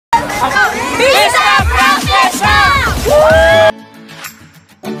Bisag!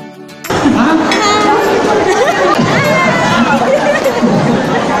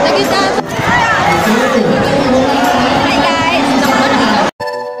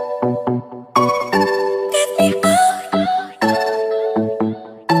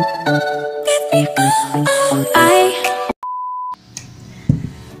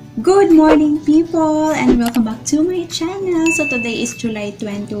 Good morning people and welcome back to my channel. So today is July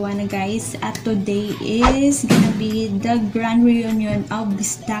 21 guys, at today is gonna be the grand reunion of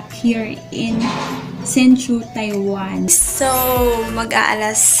Bisdak here in Hsinchu, Taiwan. So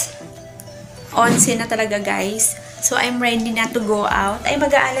mag-aalas 11 na talaga guys. So I'm ready na to go out. Ay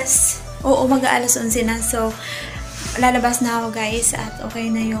mag-aalas 11 na. So lalabas na ako guys at okay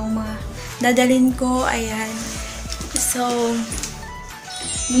na yung mga dadalhin ko. Ayan. So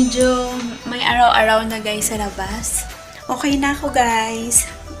medyo may araw-araw na guys sa labas. Okay na ako guys.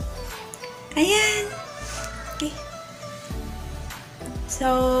 Ayan. Okay.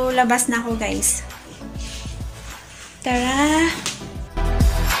 So, labas na ako guys. Tara!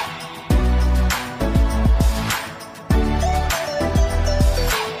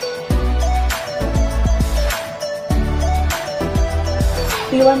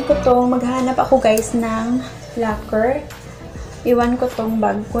 Iwan ko to. Maghanap ako guys ng locker. Iwan ko tong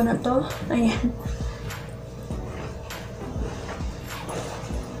bag ko na to. Ayan.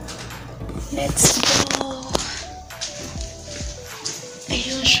 Let's go. Ay,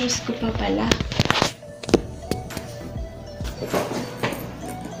 yung shoes ko pa pala.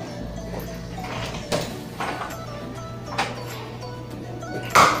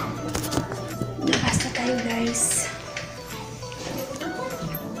 Lakas na tayo guys.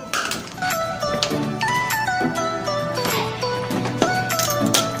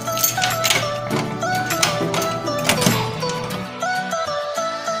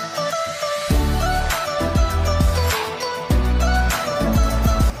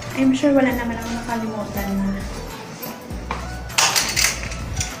 I'm sure wala naman ako nakalimutan na.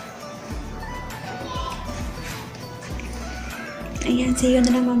 Ayan, see you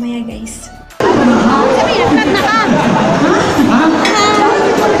na lang mamaya guys. Sabi, nagkat na ka!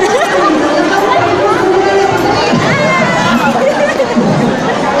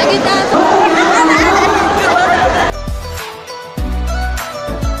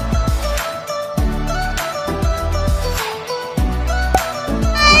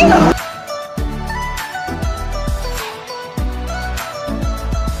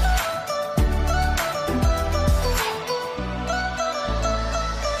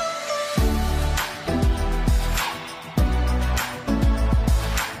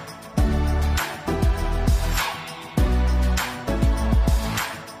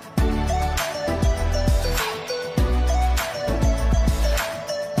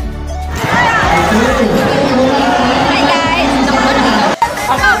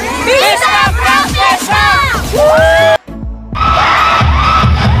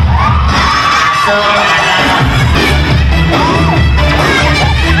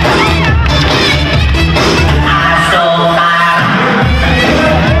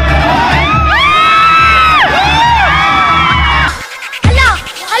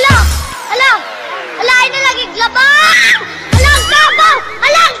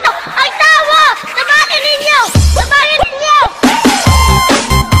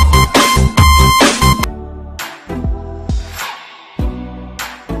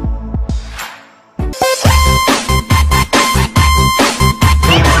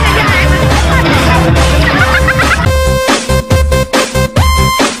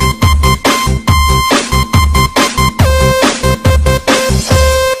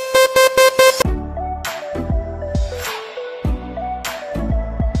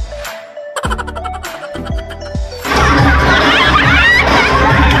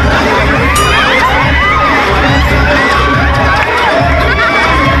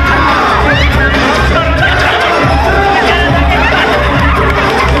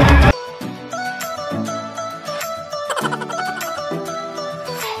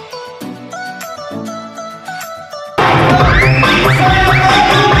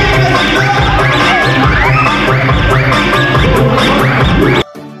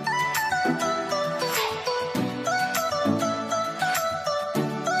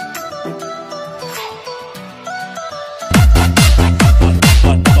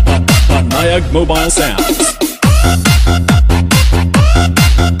 Mayag Mobile Sounds.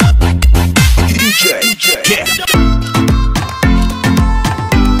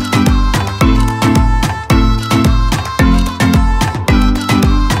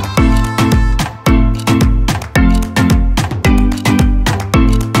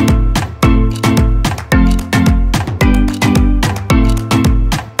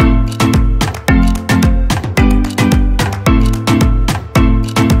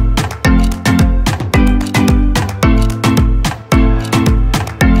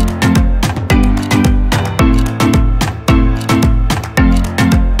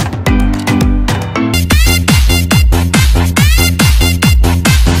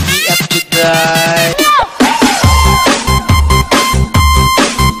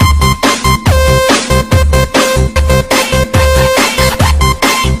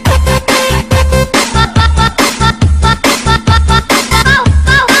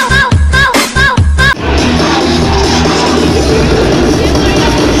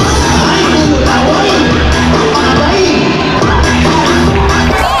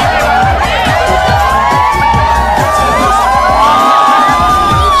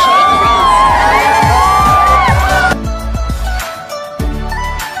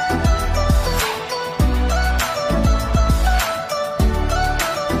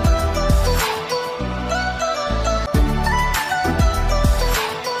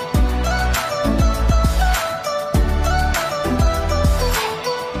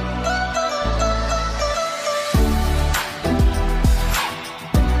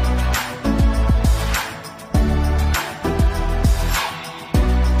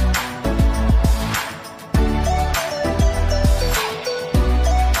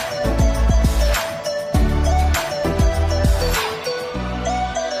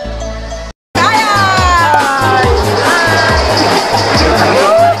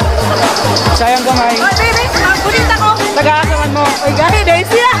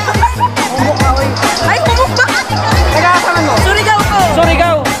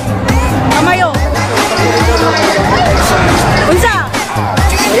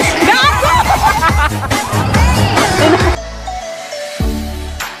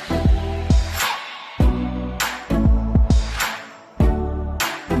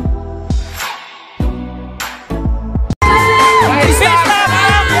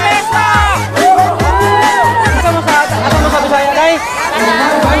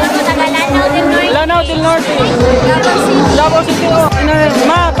 Lanao del Norte. Davao City.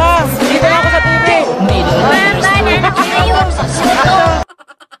 Ma, ta. Dito na ako sa TV.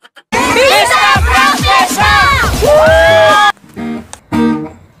 Bisdak!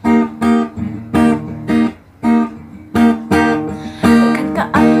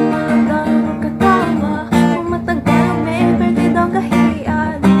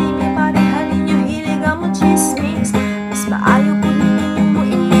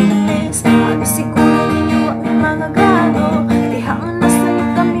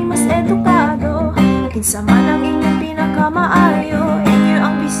 Sama ng inyong pinakamaayo, inyo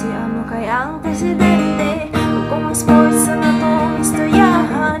ang bisiya mo kaya ang presidente. Kung ang sports na itong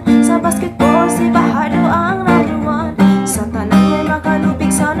istoryahan, sa basketball si Bahado ang #1. Sa tanang may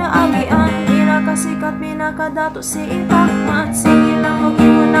makalupig sana agian, pinakasikat pinakadato si Ipakman. Sige lang huwag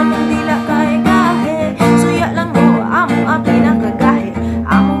mo na mong dila kay gahe, suya lang mo among ang pinakagahe.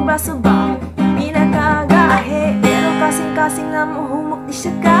 Among baso ba pinakagahe, pero kasing-kasing na mo humok di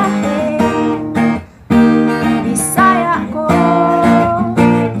siya gahe.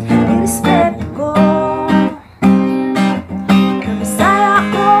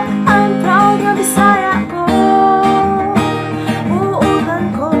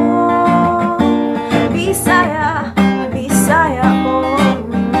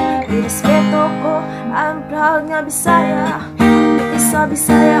 Bisaya, sa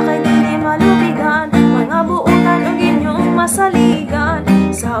Bisaya kay dili malubigan, mga buutan og inyong masaligan.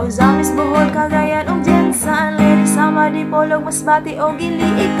 Sa Uzamis, Bohol, Cagayan ug Jensan, Lady Sama, Dipolog, Masbati og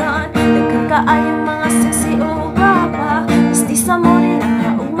Iliigan. Daghang kaayong mga sexy o guwapa, mestiza mo rin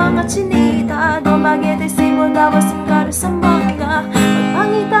ug mga Chinita, Dumaguete, Cebu, Davao, Singaro, Zamboanga.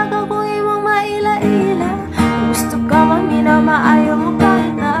 Magpangita ka kung imong maila-ila, kung gusto ka man minamaayo mo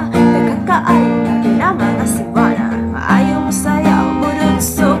kanta. Daghang kaayong labi na mga Cebuana, maayo mo sayaw,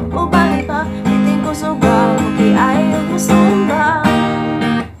 busog o banta. Iting ko sugaw, okay ayaw mo sumba.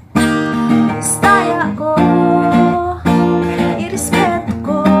 Bisaya ko, irespeto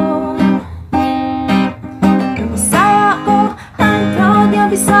ko. Bisaya ko, I'm proud nga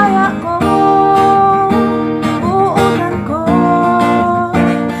Bisaya ko. Buutan ko,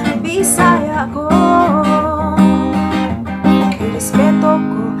 Bisaya ko. Irespeto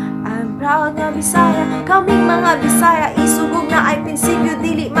ko, I'm proud nga Bisaya. Kaming mga Bisaya, isugog na ay prinsipyo,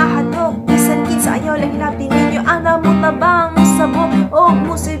 dili mahadlok. Bisan kinsa ayaw lang hilapin ninyo ang namutabang sabok o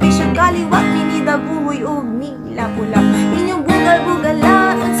muservisyo kaliwat, minida buhoy o nilapulap. Inyong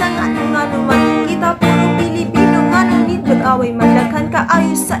bugal-bugalan, unsa nga man kita puro Pilipino nga nung nitod away malaghan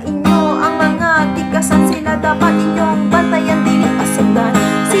kaayo sa inyo. Ang mga tikasan sila dapat inyong bantayan, dili pasagdan.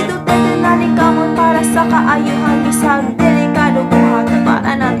 Si Duterte naling kamon para sa kaayuhan, bisag delikado buhat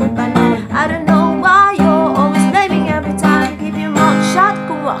para natong tanan. I don't know why you're always blaming every time. Keep your mouth shut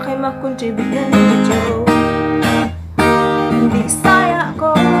kung wa kay makontribute na video. Bisaya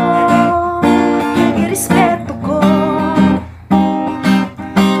ko, irespeto ko.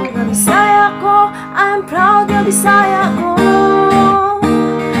 Nga Bisaya ko, I'm proud nga Bisaya ko.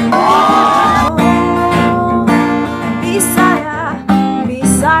 Bisaya,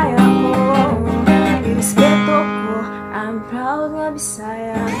 Bisaya ko, irespeto ko. I'm proud nga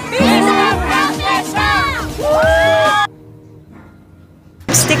Bisaya.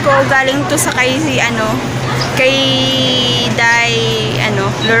 Lipstick ko galing to sa kay kay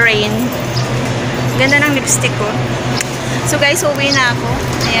Lorraine. Ganda ng lipstick ko. So guys, uwi na ako.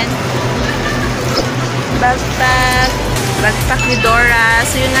 Ayan. Backpack ni Dora.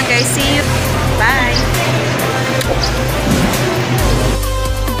 So yun na